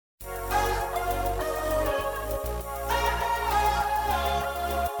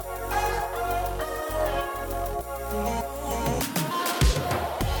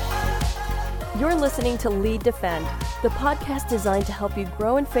listening to Lead Defend, the podcast designed to help you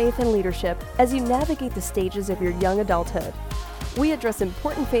grow in faith and leadership as you navigate the stages of your young adulthood. We address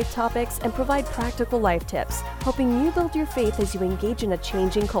important faith topics and provide practical life tips, helping you build your faith as you engage in a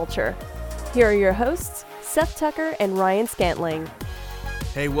changing culture. Here are your hosts, Seth Tucker and Ryan Scantling.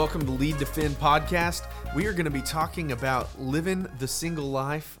 Hey, welcome to Lead Defend podcast. We are going to be talking about living the single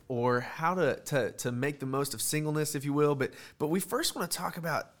life, or how to make the most of singleness, if you will. But we first want to talk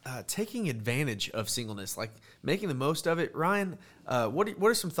about taking advantage of singleness, like making the most of it. Ryan, what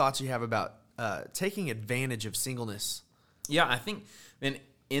are some thoughts you have about taking advantage of singleness? Yeah, I think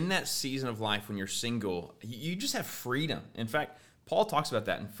in that season of life when you're single, you just have freedom. In fact, Paul talks about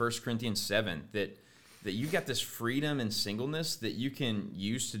that in 1 Corinthians 7, that you got this freedom in singleness that you can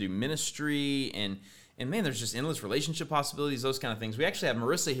use to do ministry, and man, there's just endless relationship possibilities, those kind of things. We actually have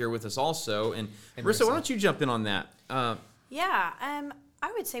Marissa here with us also, and Marissa, why don't you jump in on that? I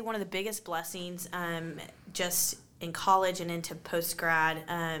would say one of the biggest blessings just in college and into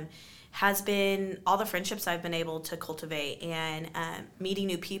post-grad has been all the friendships I've been able to cultivate, and meeting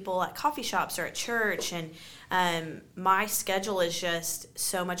new people at coffee shops or at church. And my schedule is just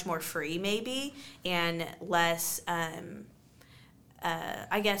so much more free, maybe, and less, I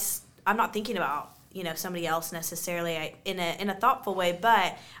guess I'm not thinking about, somebody else necessarily in a thoughtful way,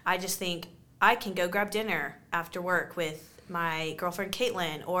 but I just think I can go grab dinner after work with my girlfriend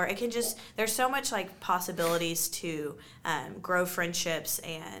Caitlin, or it can just, there's so much like possibilities to grow friendships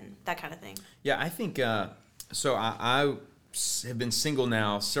and that kind of thing. Yeah, I think, so I have been single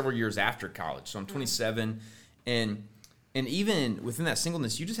now several years after college, so I'm 27, and even within that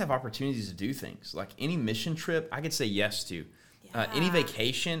singleness, you just have opportunities to do things. Like any mission trip, I could say yes to. Any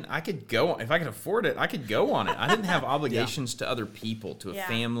vacation, I could go on. If I could afford it, I could go on it. I didn't have obligations to other people, to a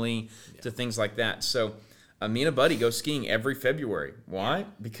family, to things like that. So me and a buddy go skiing every February. Why?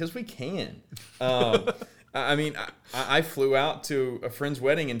 Because we can. I flew out to a friend's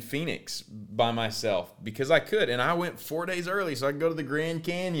wedding in Phoenix by myself because I could, and I went 4 days early so I could go to the Grand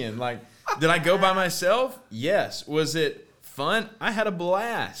Canyon. Like, did I go by myself? Yes. Was it fun? I had a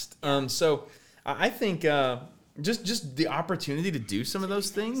blast. So I think just the opportunity to do some of those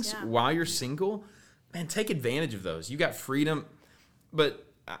things while you're single, man, take advantage of those. You got freedom. But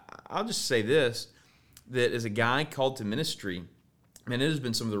I'll just say this, that as a guy called to ministry, man, it has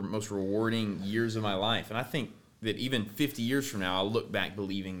been some of the most rewarding years of my life. And I think that even 50 years from now, I'll look back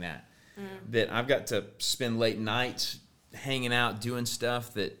believing that I've got to spend late nights hanging out, doing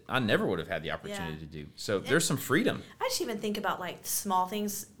stuff that I never would have had the opportunity to do. So there's some freedom. I just even think about like small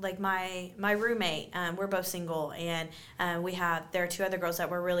things, like my roommate, we're both single, and there are two other girls that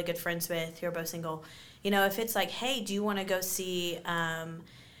we're really good friends with who are both single. If it's like, hey, do you want to go see, and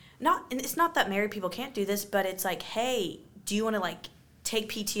it's not that married people can't do this, but it's like, hey, do you want to like take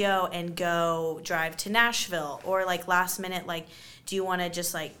PTO and go drive to Nashville? Or like last minute, like, do you want to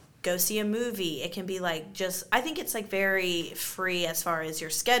just like go see a movie? It can be like I think it's like very free as far as your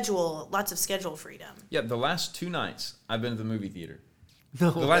schedule, lots of schedule freedom. Yeah, the last 2 nights I've been to the movie theater.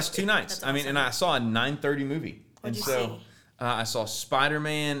 No, the last 2 nights. That's awesome. And I saw a 9:30 movie. What'd you see? I saw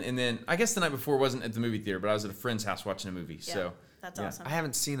Spider-Man, and then I guess the night before wasn't at the movie theater, but I was at a friend's house watching a movie. Yeah, so that's awesome. I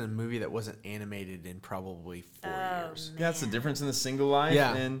haven't seen a movie that wasn't animated in probably 4 years. Man. Yeah, that's the difference in the single life.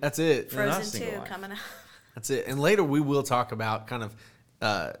 Yeah, and that's it. Frozen 2 coming out. That's it. And later we will talk about kind of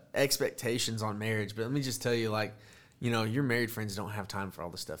expectations on marriage, but let me just tell you, like, your married friends don't have time for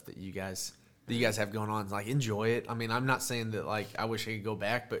all the stuff that you guys have going on. Like, enjoy it. I mean, I'm not saying that like I wish I could go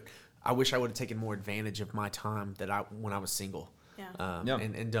back, but I wish I would have taken more advantage of my time when I was single.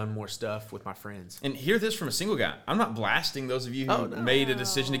 And done more stuff with my friends. And hear this from a single guy. I'm not blasting those of you who made a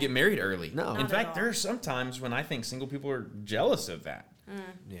decision to get married early. No. In fact, there are some times when I think single people are jealous of that.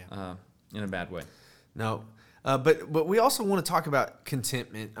 In a bad way. No. But we also want to talk about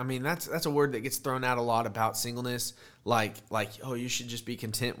contentment. I mean, that's a word that gets thrown out a lot about singleness, like oh, you should just be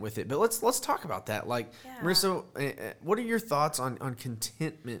content with it. But let's talk about that. Like, Marissa, what are your thoughts on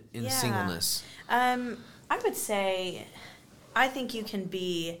contentment in singleness? I would say, I think you can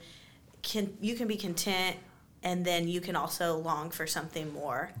be content, and then you can also long for something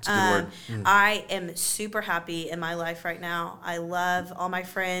more. That's a good word. I am super happy in my life right now. I love all my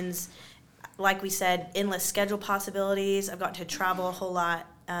friends. Like we said, endless schedule possibilities. I've gotten to travel a whole lot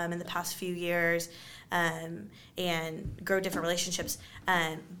in the past few years and grow different relationships.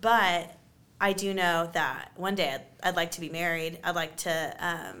 But I do know that one day I'd like to be married. I'd like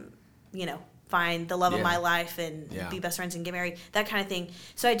to, find the love of my life and be best friends and get married, that kind of thing.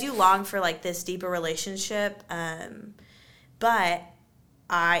 So I do long for like this deeper relationship. But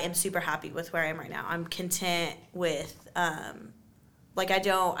I am super happy with where I am right now. I'm content with Like I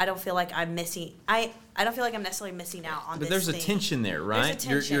don't feel like I'm missing. I don't feel like I'm necessarily missing out on. But this there's a tension there, right?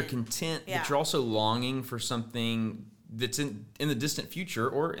 There's a You're tension. content, Yeah. but you're also longing for something that's in the distant future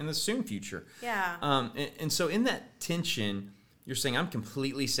or in the soon future. Yeah. And so in that tension, you're saying I'm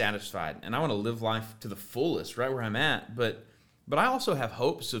completely satisfied and I want to live life to the fullest, right where I'm at. But I also have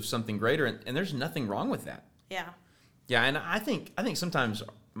hopes of something greater, and there's nothing wrong with that. Yeah. Yeah, and I think sometimes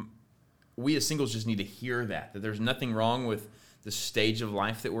we as singles just need to hear that there's nothing wrong with the stage of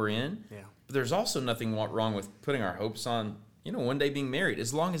life that we're in. Yeah. But there's also nothing wrong with putting our hopes on, one day being married,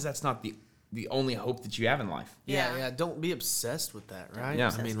 as long as that's not the only hope that you have in life. Yeah. Don't be obsessed with that, right?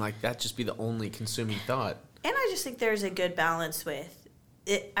 Yeah. I mean, like, that just be the only consuming thought. And I just think there's a good balance with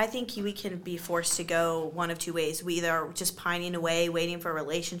it. I think we can be forced to go one of two ways. We either are just pining away, waiting for a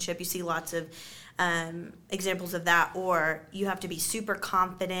relationship. You see lots of examples of that, or you have to be super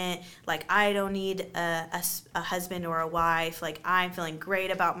confident. Like, I don't need a husband or a wife. Like, I'm feeling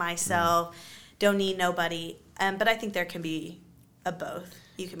great about myself. Don't need nobody. But I think there can be a both.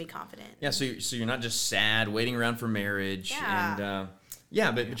 You can be confident. Yeah, so you're not just sad, waiting around for marriage. Yeah.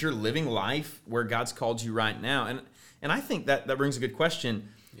 And but you're living life where God's called you right now. And I think that brings a good question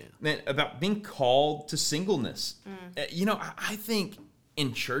about being called to singleness. I think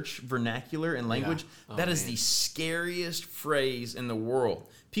in church vernacular and language, that is the scariest phrase in the world.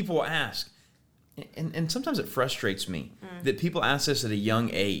 People will ask, and sometimes it frustrates me that people ask this at a young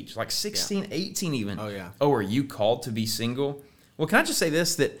age, like 16, 18 even. Oh, yeah. Oh, are you called to be single? Well, can I just say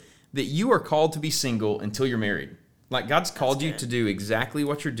this, that you are called to be single until you're married. Like, God's called you to do exactly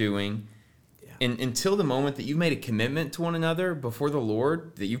what you're doing. And until the moment that you've made a commitment to one another before the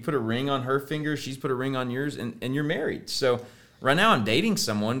Lord, that you put a ring on her finger, she's put a ring on yours, and you're married. So right now I'm dating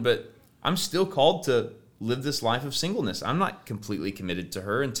someone, but I'm still called to live this life of singleness. I'm not completely committed to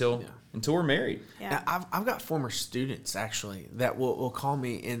her until we're married. Yeah. Now, I've got former students, actually, that will call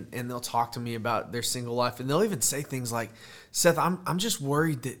me and they'll talk to me about their single life. And they'll even say things like, Seth, I'm just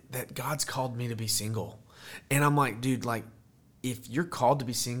worried that God's called me to be single. And I'm like, dude, like, if you're called to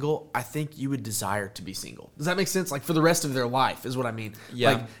be single, I think you would desire to be single. Does that make sense? Like, for the rest of their life is what I mean.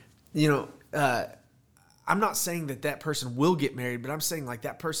 Yeah. Like, I'm not saying that person will get married, but I'm saying, like,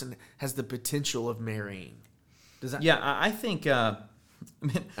 that person has the potential of marrying. Does that? Yeah, I think.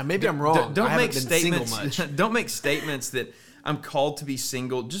 Maybe I'm wrong. Don't I make haven't been single statements. much. Don't make statements that I'm called to be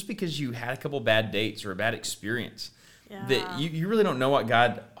single just because you had a couple bad dates or a bad experience. Yeah. That you really don't know what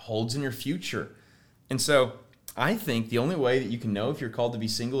God holds in your future. And so I think the only way that you can know if you're called to be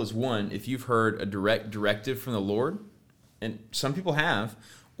single is, one, if you've heard a direct directive from the Lord, and some people have,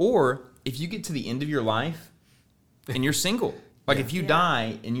 or if you get to the end of your life and you're single. Like, if you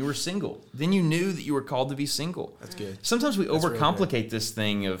die and you were single, then you knew that you were called to be single. That's good. Sometimes we That's really overcomplicate this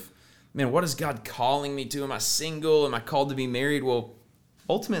thing of, man, what is God calling me to? Am I single? Am I called to be married? Well,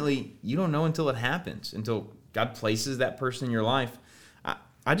 ultimately, you don't know until it happens, until God places that person in your life.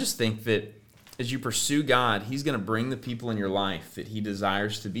 I just think that as you pursue God, He's going to bring the people in your life that He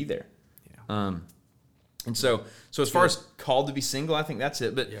desires to be there. Yeah. And so as far as called to be single, I think that's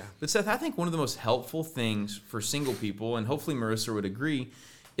it. But Seth, I think one of the most helpful things for single people, and hopefully Marissa would agree,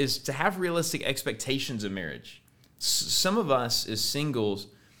 is to have realistic expectations of marriage. Some of us as singles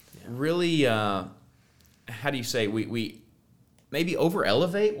really, how do you say, we maybe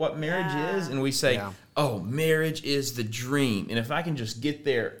over-elevate what marriage is, and we say, oh, marriage is the dream. And if I can just get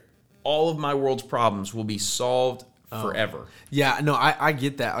there, all of my world's problems will be solved forever. Yeah, no, I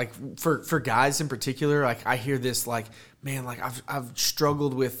get that. Like, for guys in particular, like, I hear this, like, man, like, I've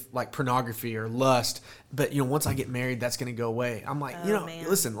struggled with, like, pornography or lust, but, once I get married, that's going to go away. I'm like, man.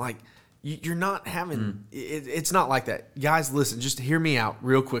 listen, like, you're not having, it's not like that. Guys, listen, just hear me out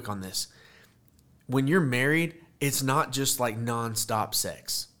real quick on this. When you're married, it's not just, like, nonstop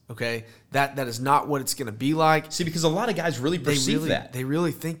sex. Okay, that is not what it's going to be like. See, because a lot of guys really perceive that. They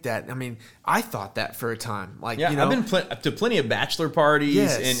really think that. I mean, I thought that for a time. Like, I've been to plenty of bachelor parties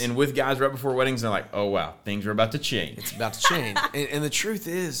Yes. and with guys right before weddings, and they're like, oh, wow, things are about to change. It's about to change. and the truth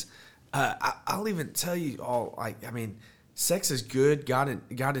is, I'll even tell you all, like, I mean, sex is good. God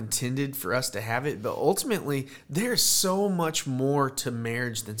intended for us to have it, but ultimately, there's so much more to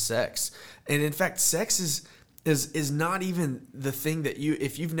marriage than sex. And in fact, sex is not even the thing that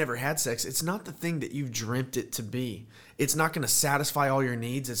if you've never had sex, it's not the thing that you've dreamt it to be. It's not going to satisfy all your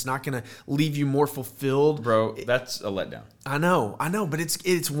needs. It's not going to leave you more fulfilled. Bro, that's a letdown. I know, but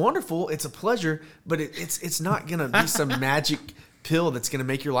it's wonderful. It's a pleasure, but it's not going to be some magic pill that's going to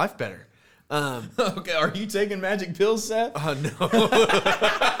make your life better. Okay, are you taking magic pills, Seth? No.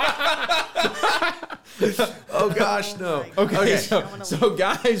 Oh gosh, no. Okay, I wanna so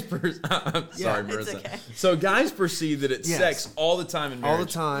guys, sorry, Yeah. Marissa. It's okay. So guys perceive that it's Yes. sex all the time in marriage. all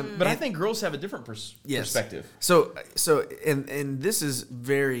the time. But I And- think girls have a different Yes. perspective. So and this is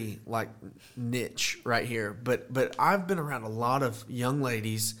very like niche right here, but I've been around a lot of young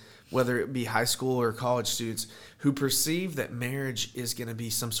ladies, whether it be high school or college students, who perceive that marriage is going to be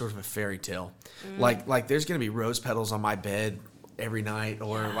some sort of a fairy tale. Like there's going to be rose petals on my bed every night,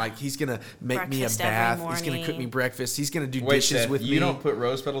 or like he's going to make me a Breakfast every bath, he's going to cook me morning. breakfast, he's going to do Wait, dishes Seth, with you me. don't put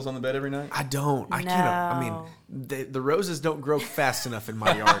rose petals on the bed every night? I don't. I can't. I mean, No. the roses don't grow fast enough in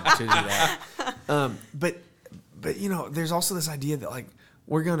my yard to do that. But you know, there's also this idea that like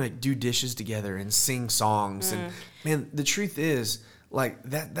we're gonna do dishes together and sing songs, and man, the truth is like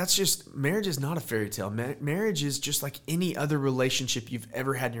that's just, marriage is not a fairy tale. Marriage is just like any other relationship you've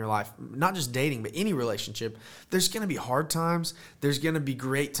ever had in your life, not just dating, but any relationship. There's gonna be hard times, there's gonna be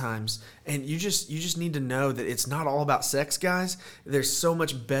great times, and you just need to know that it's not all about sex, guys. There's so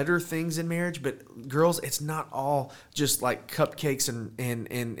much better things in marriage, but girls, it's not all just like cupcakes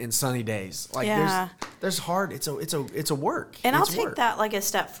and sunny days. Like Yeah. there's hard. It's a work. And I'll It's take work. that like a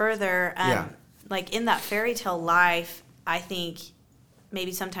step further. Yeah. Like in that fairy tale life, I think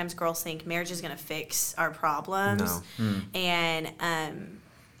maybe sometimes girls think marriage is going to fix our problems. No. And,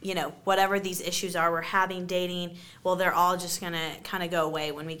 you know, whatever these issues are we're having dating, well, they're all just going to kind of go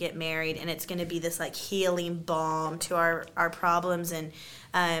away when we get married. And it's going to be this like healing balm to our problems. And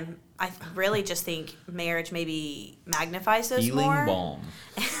I really just think marriage maybe magnifies those Healing more. balm.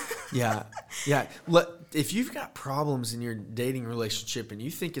 Yeah. If you've got problems in your dating relationship and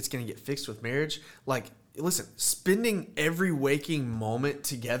you think it's going to get fixed with marriage, like, listen, spending every waking moment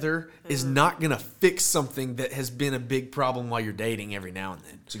together is not going to fix something that has been a big problem while you're dating every now and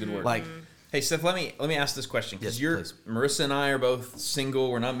then. It's a good word. Like, Hey, Seth, let me ask this question, because Yes, please. Marissa and I are both single.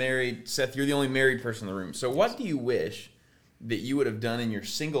 We're not married. Seth, you're the only married person in the room. So what do you wish that you would have done in your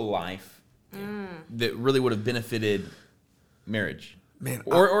single life that really would have benefited marriage? Man,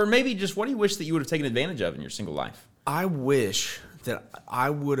 or maybe just what do you wish that you would have taken advantage of in your single life? I wish that I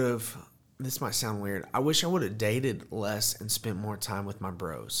would have, this might sound weird, I wish I would have dated less and spent more time with my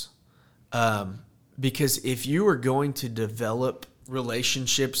bros. Because if you are going to develop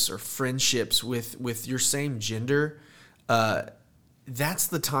relationships or friendships with your same gender, that's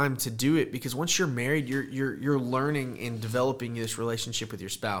the time to do it, because once you're married, you're learning and developing this relationship with your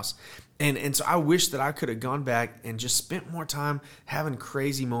spouse. And so I wish that I could have gone back and just spent more time having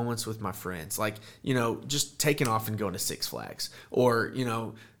crazy moments with my friends. Like, you know, just taking off and going to Six Flags, or, you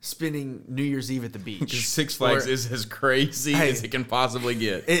know, spending New Year's Eve at the beach. Six Flags Or- is as crazy Hey. as it can possibly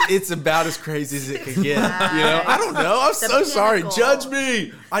get. It's about as crazy as it could get. You know, I don't know. I'm so sorry. pinnacle. Judge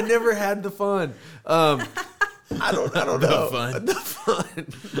me. I never had the fun. I don't know. fun. The fun.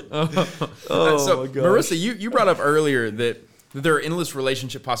 So, my gosh. Marissa, you brought up earlier that there are endless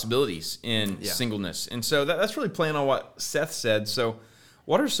relationship possibilities in singleness. And so that's really playing on what Seth said. So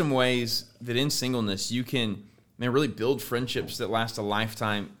what are some ways that in singleness you can really build friendships that last a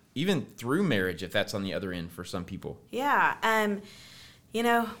lifetime, even through marriage, if that's on the other end for some people? Yeah. You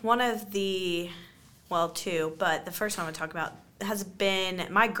know, one of the, well, two, but the first one I'm going to talk about has been,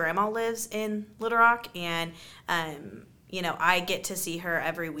 my grandma lives in Little Rock, and, you know, I get to see her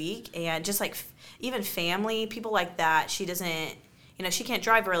every week, and just like even family, people like that, she doesn't, you know, she can't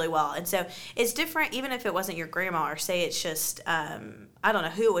drive really well. And so it's different, even if it wasn't your grandma, or say it's just, I don't know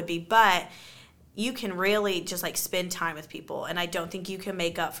who it would be, but you can really just like spend time with people. And I don't think you can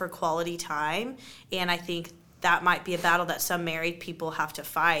make up for quality time. And I think that might be a battle that some married people have to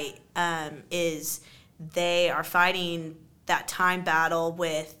fight, is they are fighting that time battle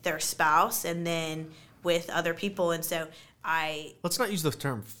with their spouse and then with other people. And so Let's not use the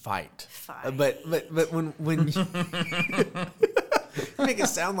term fight. Fight. But when you make it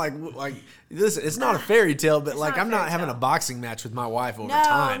sound like listen, it's not a fairy tale, but like not a I'm not fairy having a tale. boxing match with my wife over no,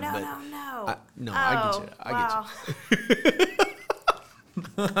 time. no, but no, no. I get you.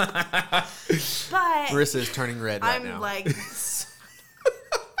 But Marissa is turning red right I'm now. like,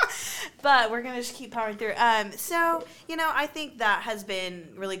 but we're gonna just keep powering through. So you know, I think that has been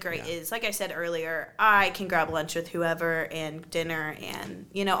really great. Yeah. Is like I said earlier, I can grab lunch with whoever and dinner and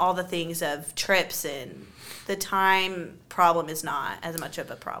you know all the things of trips, and the time problem is not as much of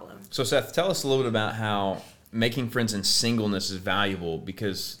a problem. So, Seth, tell us a little bit about how making friends in singleness is valuable,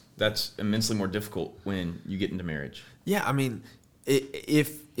 because that's immensely more difficult when you get into marriage. Yeah, I mean,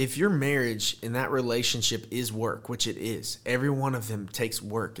 if your marriage and that relationship is work, which it is, every one of them takes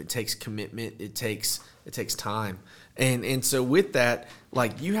work. It takes commitment. It takes time, and so with that,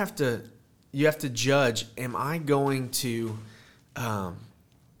 like you have to judge. Am I going to? You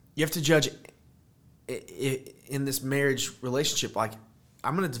have to judge. in this marriage relationship, like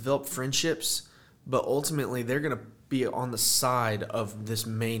I'm going to develop friendships, but ultimately they're going to be on the side of this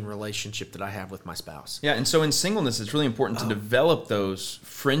main relationship that I have with my spouse. Yeah, and so in singleness, it's really important to develop those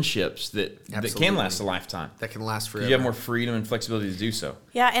friendships that can last a lifetime. That can last forever. You have more freedom and flexibility to do so.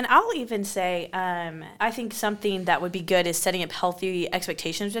 Yeah, and I'll even say, I think something that would be good is setting up healthy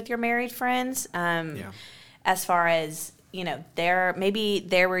expectations with your married friends. As far as, maybe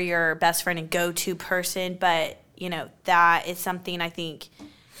they were your best friend and go-to person, but, that is something I think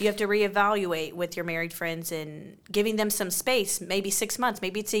you have to reevaluate with your married friends and giving them some space, maybe 6 months,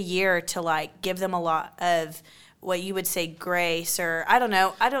 maybe it's a year to like give them a lot of what you would say grace, or I don't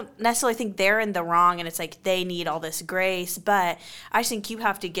know. I don't necessarily think they're in the wrong and it's like they need all this grace, but I think you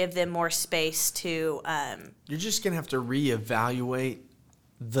have to give them more space to. You're just gonna have to reevaluate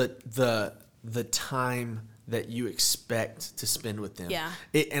the time that you expect to spend with them. Yeah.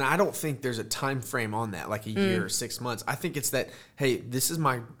 And I don't think there's a time frame on that, like a year or 6 months. I think it's that, hey, this is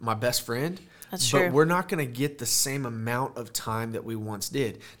my best friend. That's but true. we're not going to get the same amount of time that we once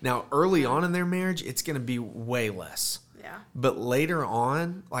did. Now, early on in their marriage, it's going to be way less. Yeah. But later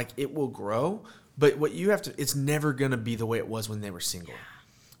on, like it will grow. But what you have to, it's never going to be the way it was when they were single.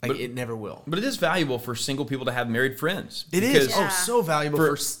 Like it never will. But it is valuable for single people to have married friends. It is. Yeah. Oh, so valuable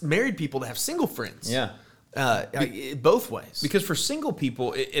for married people to have single friends. Yeah. Both ways. Because for single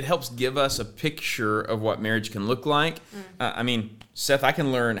people, it helps give us a picture of what marriage can look like. I mean, Seth, I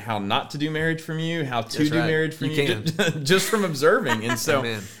can learn how not to do marriage from you, how to do marriage from you, just from observing. And so,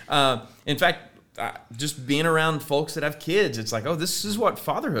 in fact, just being around folks that have kids, it's like, oh, this is what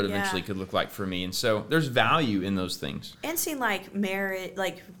fatherhood eventually could look like for me. And so there's value in those things. And seeing like marriage,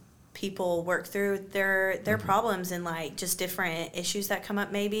 like people work through their problems and like just different issues that come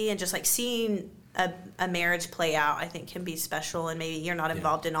up maybe, and just like seeing a marriage play out, I think can be special. And maybe you're not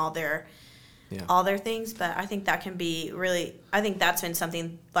involved in all their things, but I think that can be really, I think that's been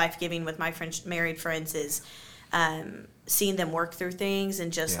something life-giving with my married friends is seeing them work through things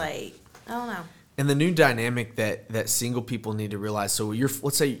and just like, I don't know. And the new dynamic that single people need to realize. So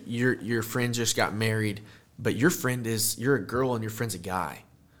let's say your friend just got married, but you're a girl and your friend's a guy.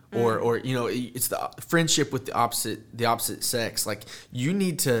 Or it's the friendship with the opposite sex. Like you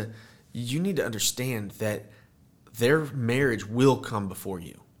need to understand that their marriage will come before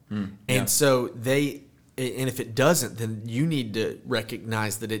you. And so and if it doesn't, then you need to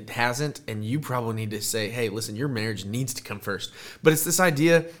recognize that it hasn't, and you probably need to say, hey, listen, your marriage needs to come first. But it's this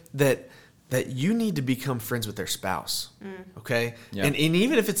idea that you need to become friends with their spouse, okay? Yeah. And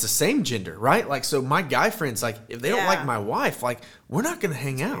even if it's the same gender, right? Like, so my guy friends, like, if they don't like my wife, like, we're not going to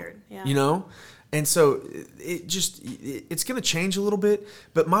hang out, And so it's going to change a little bit.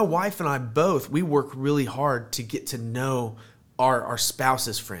 But my wife and I both, we work really hard to get to know our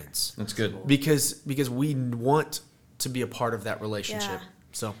spouse's friends. That's good. Because we want to be a part of that relationship. Yeah.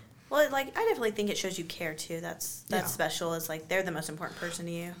 So. Well, like I definitely think it shows you care too. That's special. It's like they're the most important person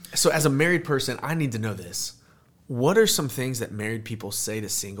to you. So as a married person, I need to know this. What are some things that married people say to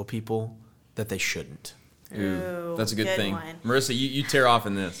single people that they shouldn't? Ooh, that's a good thing. One. Marissa, you tear off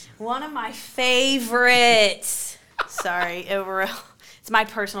in this. One of my favorites. Sorry, overall. It's my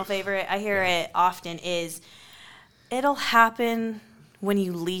personal favorite. I hear it often is, it'll happen when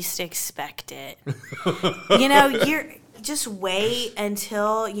you least expect it. You're just wait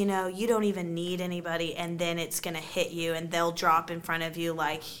until, you don't even need anybody, and then it's going to hit you, and they'll drop in front of you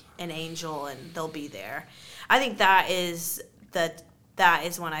like an angel, and they'll be there. I think that is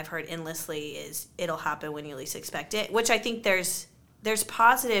one I've heard endlessly is it'll happen when you least expect it, which I think there's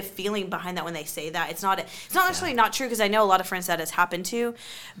positive feeling behind that when they say that. It's not necessarily not true, because I know a lot of friends that has happened to,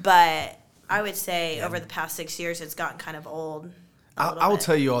 but I would say over the past 6 years it's gotten kind of old. I will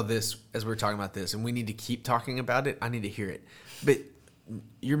tell you all this as we're talking about this, and we need to keep talking about it. I need to hear it. But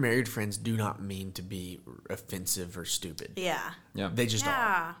your married friends do not mean to be offensive or stupid. Yeah. They just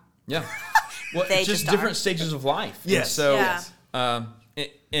are. Yeah. Well, They it's just just different are. stages of life. Yes. And so,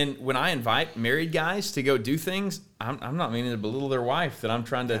 and when I invite married guys to go do things, I'm not meaning to belittle their wife, that I'm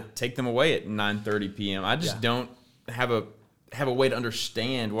trying to take them away at 9:30 p.m. I just don't have a way to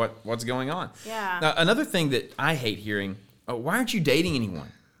understand what's going on. Yeah. Now, another thing that I hate hearing, why aren't you dating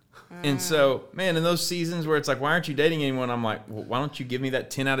anyone? And so, man, in those seasons where it's like, why aren't you dating anyone? I'm like, well, why don't you give me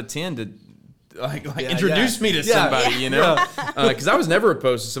that 10 out of 10 to introduce me to somebody, Because I was never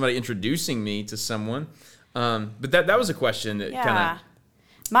opposed to somebody introducing me to someone. But that was a question that kind of.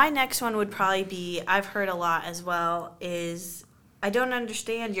 My next one would probably be, I've heard a lot as well, is I don't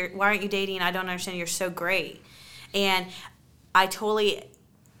understand why aren't you dating? I don't understand. You're so great. And I totally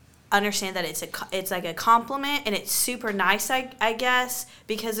understand that it's like a compliment and it's super nice, I guess,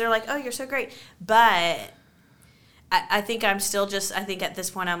 because they're like, oh, you're so great. But I think I'm still just, I think at this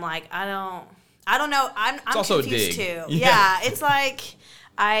point I'm like, I don't know. I'm also confused a dig. too. Yeah. It's like,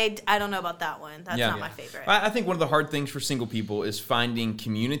 I don't know about that one. That's not my favorite. I think one of the hard things for single people is finding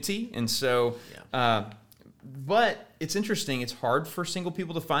community. And so, but it's interesting. It's hard for single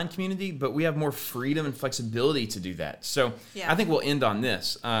people to find community, but we have more freedom and flexibility to do that. So I think we'll end on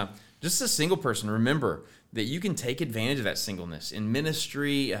this. Just as a single person, remember that you can take advantage of that singleness in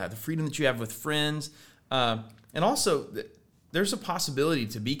ministry, the freedom that you have with friends, and also there's a possibility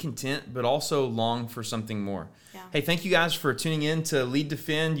to be content, but also long for something more. Yeah. Hey, thank you guys for tuning in to Lead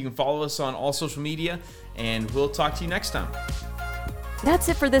Defend. You can follow us on all social media, and we'll talk to you next time. That's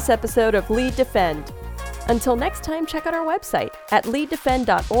it for this episode of Lead Defend. Until next time, check out our website at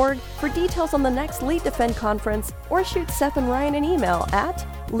leaddefend.org for details on the next Lead Defend conference, or shoot Seth and Ryan an email at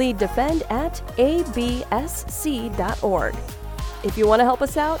leaddefend@absc.org. If you want to help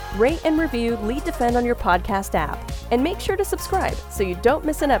us out, rate and review Lead Defend on your podcast app, and make sure to subscribe so you don't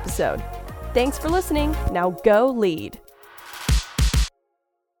miss an episode. Thanks for listening. Now go lead.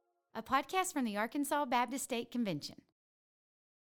 A podcast from the Arkansas Baptist State Convention.